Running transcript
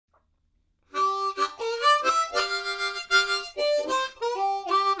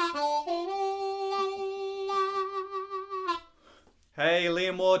Hey,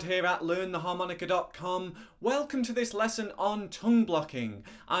 Liam Ward here at LearnTheHarmonica.com. Welcome to this lesson on tongue blocking.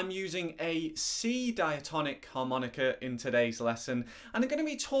 I'm using a C diatonic harmonica in today's lesson, and I'm going to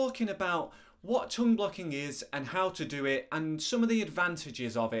be talking about what tongue blocking is and how to do it and some of the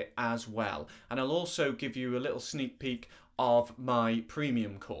advantages of it as well. And I'll also give you a little sneak peek of my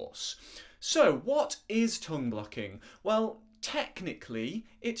premium course. So, what is tongue blocking? Well, technically,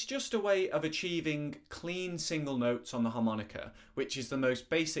 it's just a way of achieving clean single notes on the harmonica, which is the most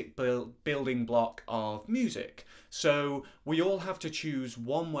basic building block of music. So we all have to choose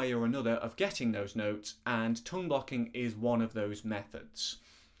one way or another of getting those notes, and tongue blocking is one of those methods.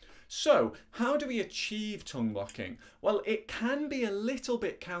 So, how do we achieve tongue blocking? Well, it can be a little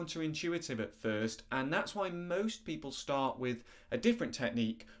bit counterintuitive at first, and that's why most people start with a different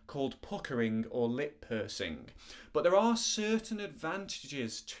technique called puckering or lip pursing. But there are certain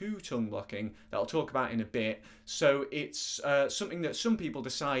advantages to tongue blocking that I'll talk about in a bit, so it's something that some people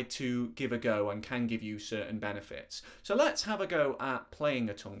decide to give a go and can give you certain benefits. So let's have a go at playing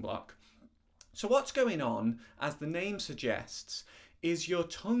a tongue block. So what's going on, as the name suggests, is your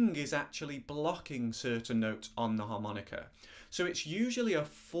tongue is actually blocking certain notes on the harmonica. So it's usually a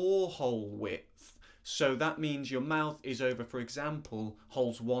 4-hole width. So that means your mouth is over, for example,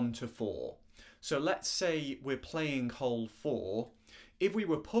 holes 1 to 4. So let's say we're playing hole 4. If we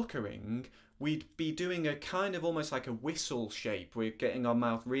were puckering, we'd be doing a kind of almost like a whistle shape. We're getting our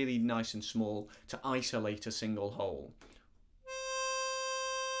mouth really nice and small to isolate a single hole.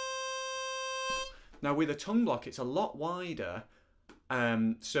 Now with a tongue block, it's a lot wider.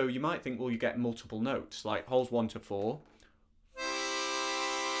 So you might think, well, you get multiple notes, like holes 1 to 4.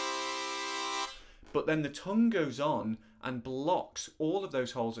 But then the tongue goes on and blocks all of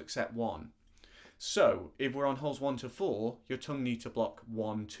those holes except 1. So if we're on holes 1 to 4, your tongue needs to block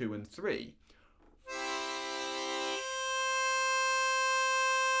 1, 2, and 3.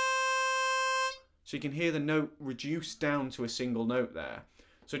 So you can hear the note reduced down to a single note there.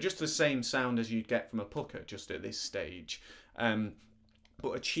 So just the same sound as you'd get from a pucker, just at this stage.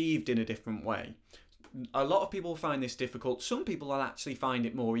 But achieved in a different way. A lot of people find this difficult. Some people will actually find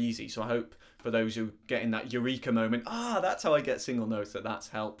it more easy. So I hope for those who get in that eureka moment, that's how I get single notes, that's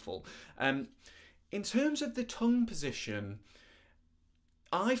helpful. In terms of the tongue position,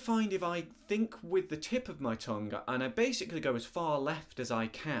 I find if I think with the tip of my tongue and I basically go as far left as I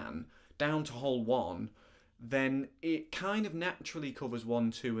can down to hole 1, then it kind of naturally covers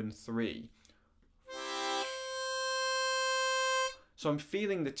 1, 2, and 3. So I'm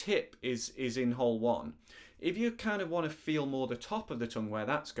feeling the tip is in hole 1. If you kind of want to feel more the top of the tongue where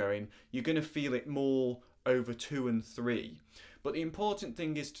that's going, you're going to feel it more over 2 and 3. But the important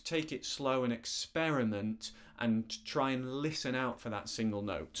thing is to take it slow and experiment and try and listen out for that single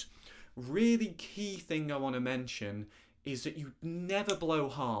note. Really key thing I want to mention is that you never blow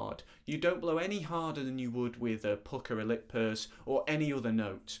hard. You don't blow any harder than you would with a pucker, a lip purse, or any other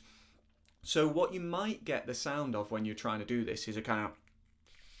note. So what you might get the sound of when you're trying to do this is a kind of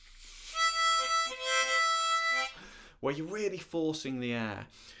where you're really forcing the air.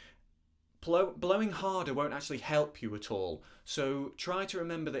 Blowing harder won't actually help you at all. So try to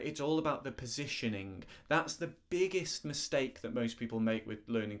remember that it's all about the positioning. That's the biggest mistake that most people make with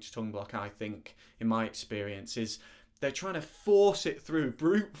learning to tongue block, I think, in my experience, is they're trying to force it through,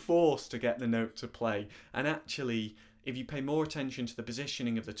 brute force to get the note to play. And actually, if you pay more attention to the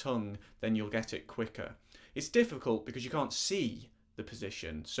positioning of the tongue, then you'll get it quicker. It's difficult because you can't see the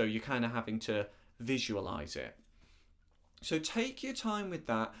position, so you're kind of having to visualize it. So take your time with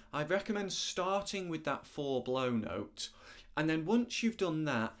that. I recommend starting with that 4 blow note, and then once you've done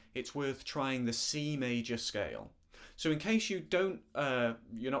that, it's worth trying the C major scale. So in case you're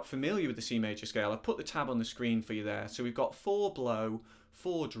not familiar with the C major scale, I've put the tab on the screen for you there. So we've got 4 blow,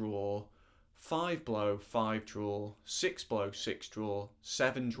 4 draw, 5 blow, 5 draw, 6 blow, 6 draw,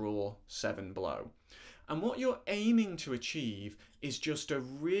 7 draw, 7 blow. And what you're aiming to achieve is just a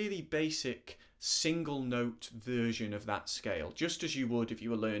really basic single note version of that scale, just as you would if you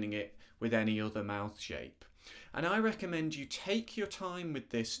were learning it with any other mouth shape. And I recommend you take your time with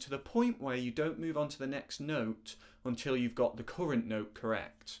this to the point where you don't move on to the next note until you've got the current note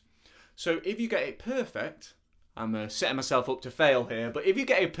correct. So if you get it perfect, I'm setting myself up to fail here, but if you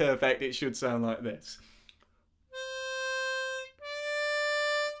get it perfect, it should sound like this.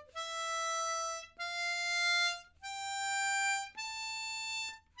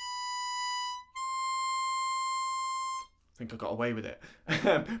 I think I got away with it.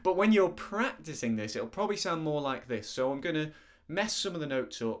 But when you're practicing this, it'll probably sound more like this. So I'm going to mess some of the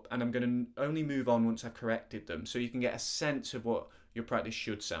notes up, and I'm going to only move on once I've corrected them, so you can get a sense of what your practice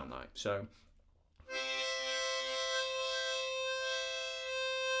should sound like. So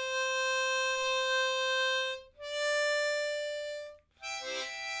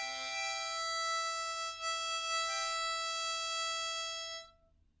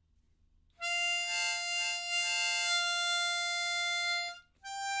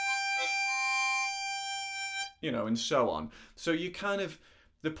you know, and so on. So you kind of,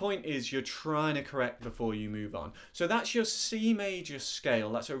 the point is you're trying to correct before you move on. So that's your C major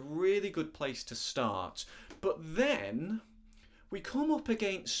scale. That's a really good place to start. But then we come up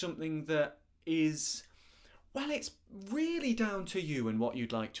against something that is, well, it's really down to you and what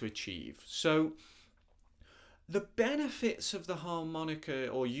you'd like to achieve. So the benefits of the harmonica,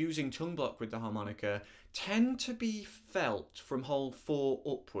 or using tongue block with the harmonica, tend to be felt from hole 4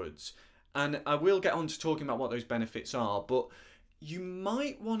 upwards. And I will get on to talking about what those benefits are, but you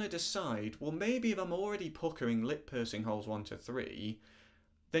might want to decide, well, maybe if I'm already puckering lip pursing holes 1 to 3,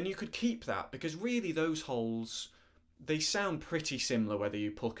 then you could keep that, because really those holes, they sound pretty similar whether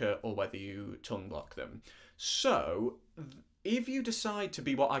you pucker or whether you tongue block them. So if you decide to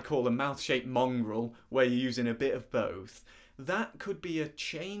be what I call a mouth-shaped mongrel, where you're using a bit of both, that could be a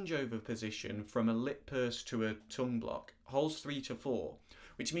changeover position from a lip purse to a tongue block, holes 3 to 4,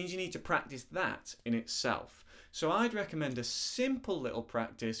 which means you need to practice that in itself. So I'd recommend a simple little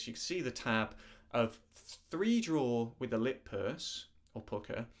practice. You can see the tab of 3 draw with a lip purse or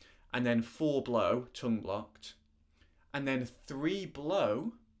pucker, and then 4 blow, tongue blocked, and then 3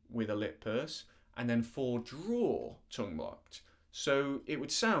 blow with a lip purse, and then 4 draw, tongue blocked. So it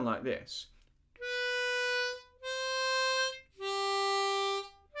would sound like this.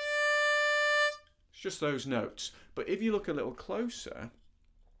 It's just those notes. But if you look a little closer,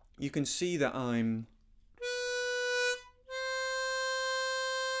 you can see that I'm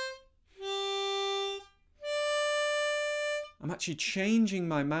actually changing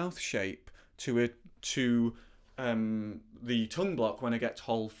my mouth shape to the tongue block when I get to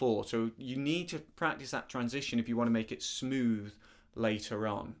hole 4. So you need to practice that transition if you want to make it smooth later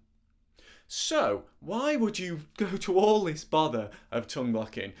on. So why would you go to all this bother of tongue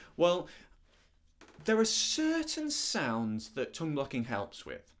blocking? Well, there are certain sounds that tongue blocking helps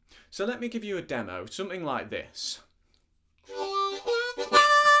with. So let me give you a demo, something like this.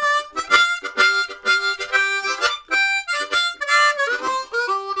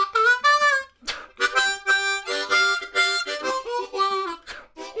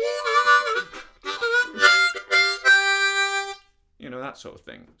 That sort of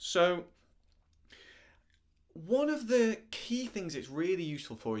thing. So one of the key things it's really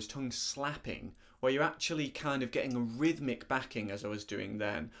useful for is tongue slapping, where you're actually kind of getting a rhythmic backing, as I was doing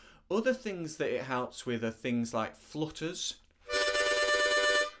then. Other things that it helps with are things like flutters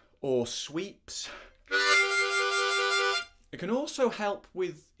or sweeps. It can also help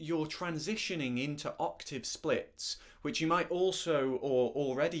with your transitioning into octave splits, which you might also or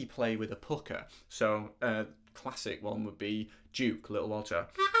already play with a pucker. So classic one would be Duke, Little Walter.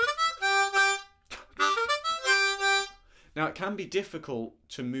 Now it can be difficult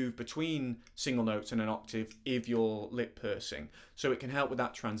to move between single notes and an octave if you're lip pursing, so it can help with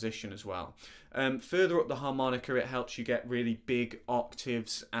that transition as well. Further up the harmonica, it helps you get really big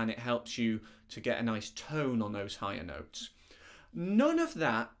octaves, and it helps you to get a nice tone on those higher notes. None of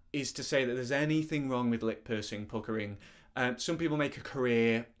that is to say that there's anything wrong with lip pursing, puckering. Some people make a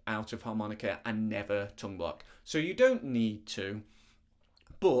career out of harmonica and never tongue block, so you don't need to.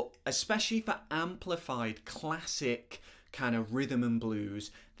 But especially for amplified classic kind of rhythm and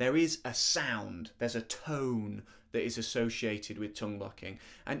blues, there is a sound, there's a tone that is associated with tongue blocking,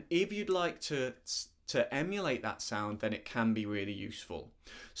 and if you'd like to emulate that sound, then it can be really useful.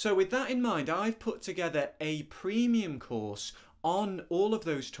 So with that in mind, I've put together a premium course on all of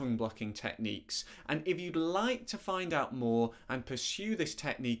those tongue blocking techniques, and if you'd like to find out more and pursue this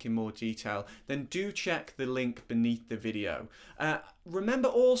technique in more detail, then do check the link beneath the video. Remember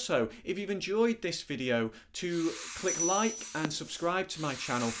also, if you've enjoyed this video, to click like and subscribe to my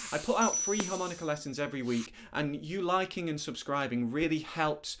channel. I put out free harmonica lessons every week, and you liking and subscribing really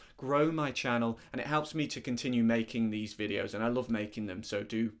helps grow my channel, and it helps me to continue making these videos, and I love making them, so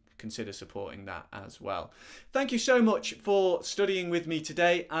do consider supporting that as well. Thank you so much for studying with me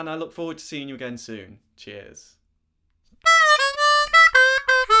today, and I look forward to seeing you again soon. Cheers.